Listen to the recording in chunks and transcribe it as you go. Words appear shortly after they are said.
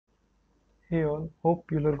Hey all,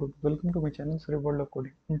 hope you are good. Welcome to my channel World of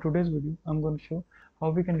Coding. In today's video, I'm going to show how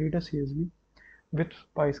we can read a CSV with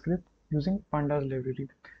PyScript using Pandas library.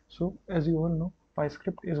 So as you all know,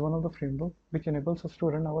 PyScript is one of the framework which enables us to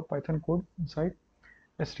run our Python code inside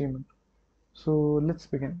HTML. So let's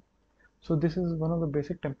begin. So this is one of the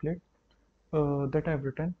basic template that I've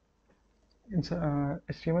written.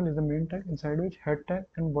 HTML is the main tag inside which head tag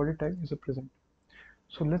and body tag is present.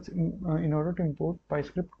 So let's in order to import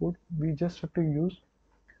PyScript code, we just have to use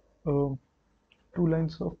two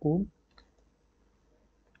lines of code,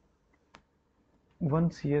 one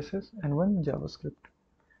CSS and one JavaScript.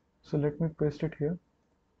 So let me paste it here.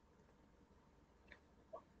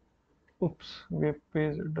 Oops, we have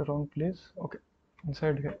pasted the wrong place. Okay,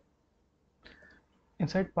 inside here,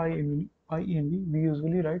 inside PyEnv, we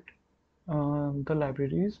usually write the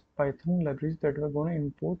libraries, Python libraries that we're going to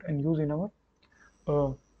import and use in our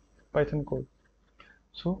Python code.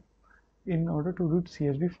 So in order to read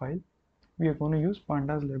CSV file, we are going to use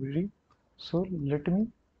Pandas library. So let me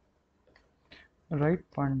write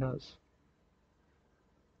Pandas.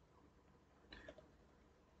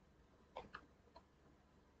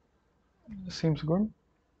 Seems good.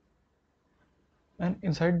 And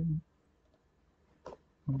inside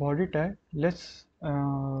body tag, let's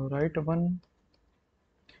write one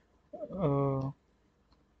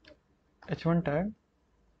h1 tag,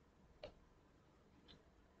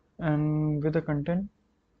 and with the content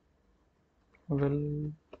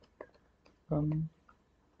welcome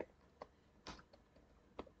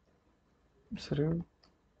Cyril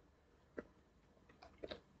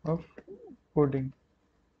of coding,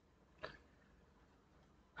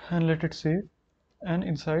 and let it save. And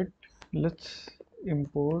inside let's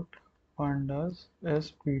import pandas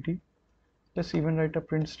as pd. Let's even write a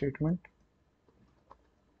print statement.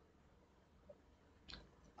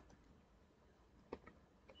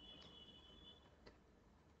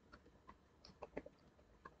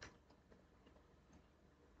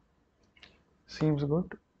 Seems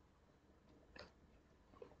good.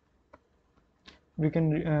 We can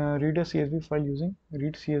read a CSV file using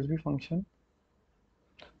read CSV function,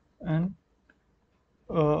 and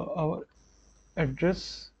our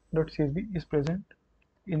address.csv is present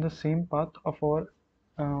in the same path of our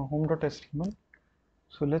home.html.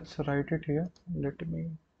 So let's write it here. Let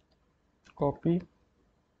me copy,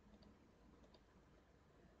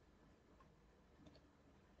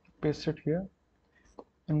 paste it here,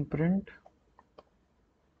 and print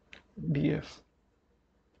df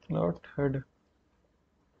dot head.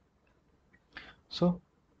 So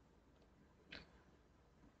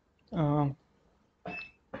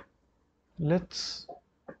let's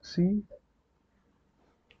see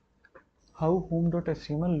how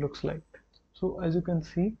home.html looks like. So as you can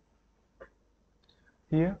see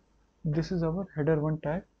here, this is our header1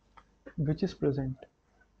 tag which is present.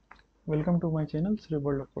 Welcome to my channel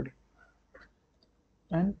World of Coding.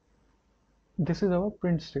 And this is our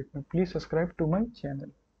print statement. Please subscribe to my channel.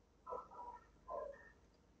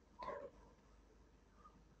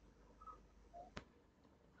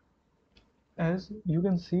 As you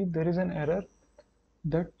can see, there is an error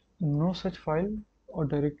that no such file or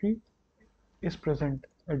directory is present,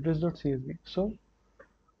 address.csv. So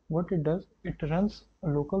what it does, it runs a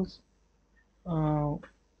local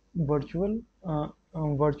virtual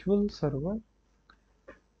server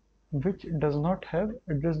which does not have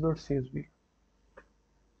address.csv.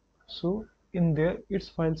 So in its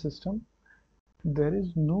file system, there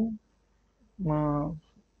is no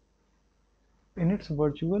in its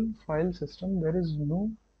virtual file system, there is no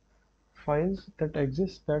files that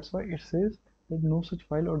exist. That's why it says that no such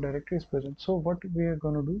file or directory is present. So what we are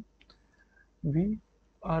going to do, we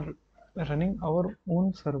are running our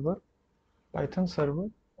own server, Python server,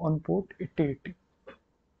 on port 8080.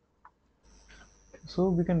 So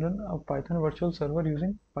we can run a Python virtual server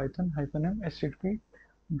using python -m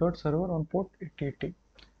http.server on port 8080.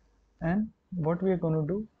 And what we are going to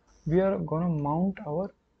do, we are going to mount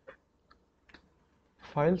our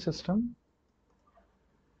file system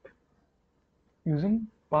using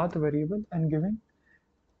path variable and giving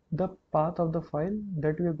the path of the file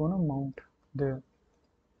that we are going to mount there.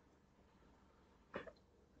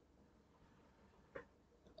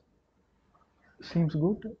 Seems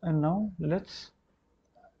good. And now let's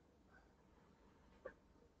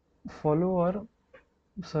follow our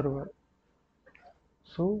server.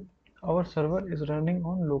 So our server is running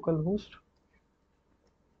on localhost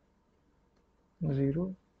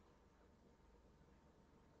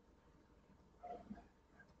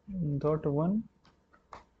 0.1.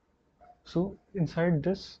 So inside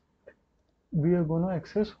this, we are going to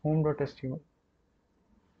access home.html.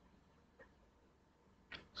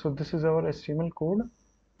 So this is our HTML code.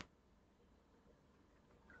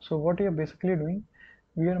 So what we are basically doing,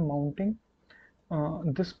 we are mounting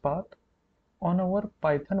this path on our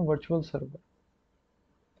Python virtual server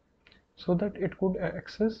so that it could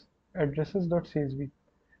access addresses.csv.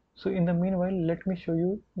 So in the meanwhile, let me show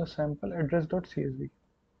you the sample address.csv.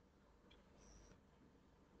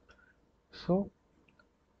 So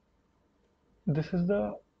this is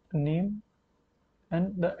the name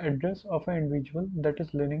and the address of an individual that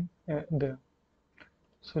is living there.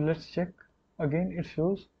 So let's check. Again, it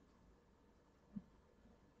shows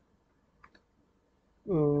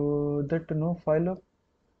that no file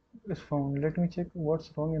is found. Let me check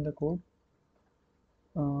what's wrong in the code.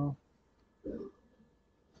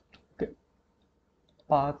 Okay.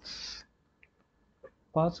 Paths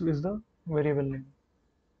is the variable name.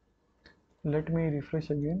 Let me refresh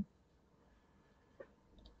again.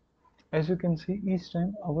 As you can see, each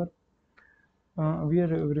time we are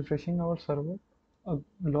refreshing our server, a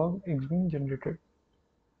log is being generated.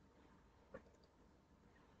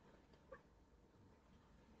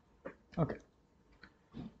 Okay,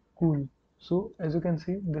 cool. So as you can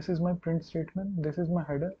see, this is my print statement, this is my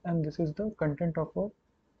header, and this is the content of our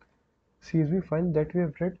CSV file that we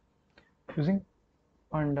have read using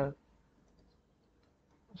Pandas.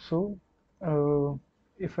 So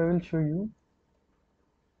if I will show you,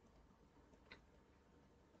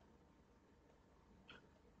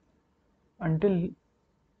 until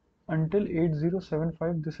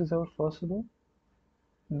 8075, this is our first row,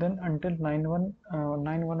 then until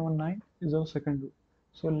 9119 is our second row.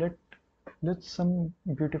 So let's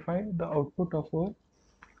beautify the output of our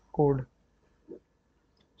code.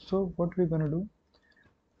 So what we're gonna do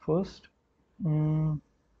first,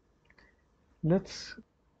 let's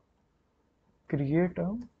create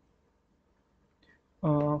a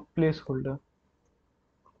placeholder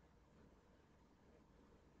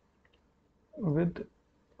with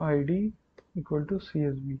id equal to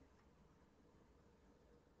CSV.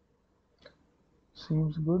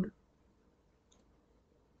 Seems good.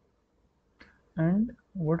 And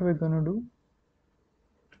what we're gonna do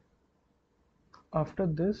after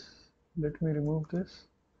this, let me remove this.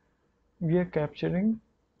 We are capturing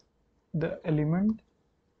the element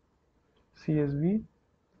CSV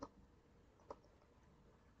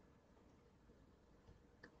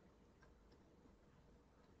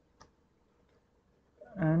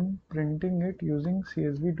and printing it using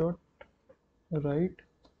CSV.write.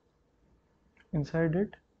 Inside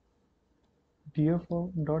it,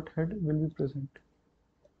 df.head will be present.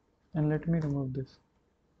 And let me remove this.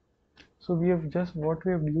 So we have just what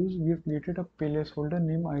we have used, we have created a placeholder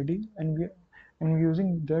name id, and we are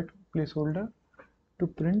using that placeholder to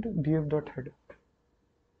print df.head.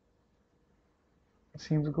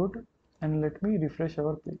 Seems good. And let me refresh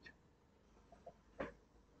our page.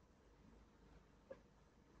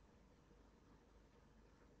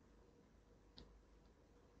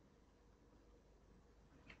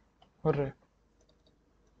 Hooray.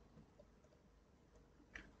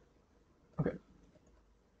 Okay,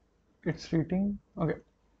 it's reading. Okay,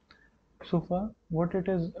 so far what it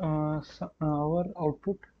is, our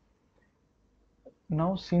output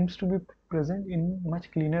now seems to be present in much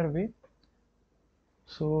cleaner way.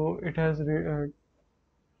 So it has read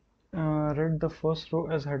the first row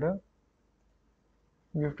as header.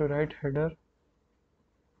 We have to write header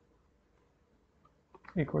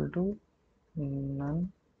equal to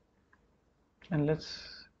none, and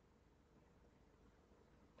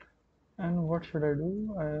what should I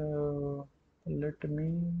do? Let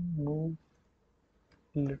me move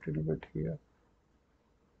a little bit here.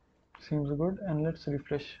 Seems good. And let's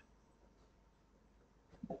refresh.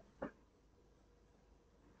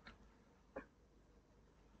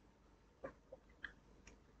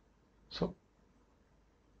 So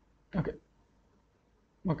okay.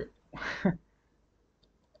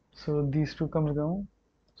 So these two comes down.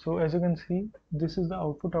 So as you can see, this is the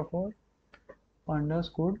output of our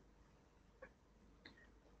Pandas code,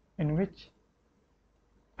 in which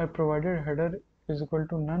I provided header is equal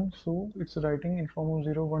to none, so it's writing in form of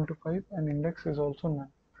 0, 1 to 5, and index is also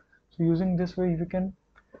none. So using this way, we can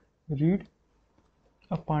read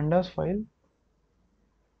a Pandas file,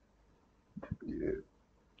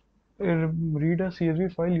 read a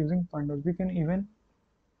CSV file using Pandas. We can even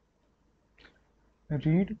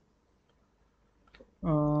read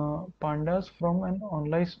Pandas from an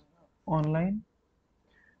online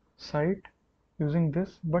site using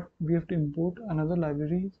this, but we have to import another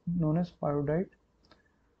library known as Pyodite.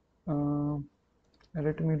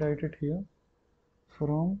 Let me write it here.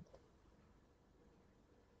 From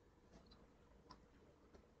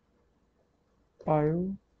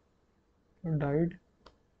Pyodite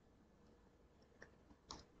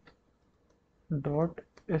dot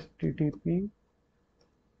http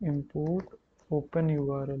import open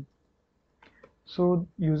URL. So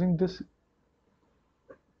using this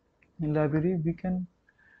library we can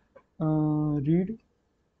read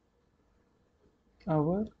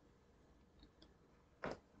our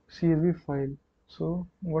CSV file. So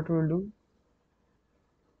what we'll do,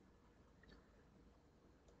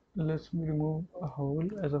 let's remove a whole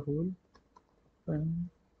as a whole, open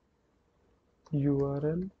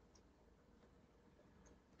URL,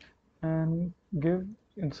 and give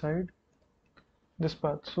inside this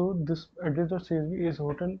path. So this address.csv is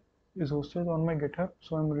hosted on my GitHub,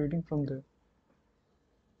 so I'm reading from there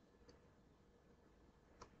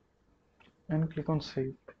and click on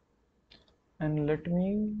save, and let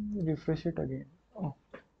me refresh it again.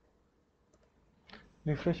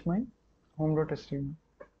 Refresh my home.html.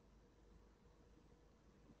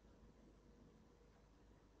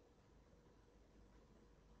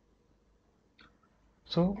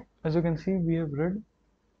 So as you can see, we have read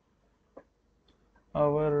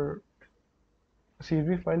our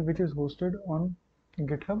CSV file which is hosted on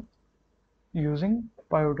GitHub using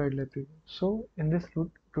PyOtide library. So in this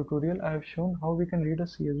tutorial I have shown how we can read a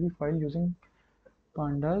CSV file using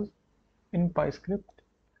pandas in PyScript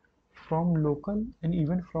from local and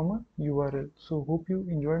even from a URL. So hope you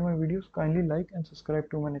enjoyed my videos. Kindly like and subscribe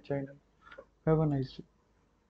to my channel. Have a nice day.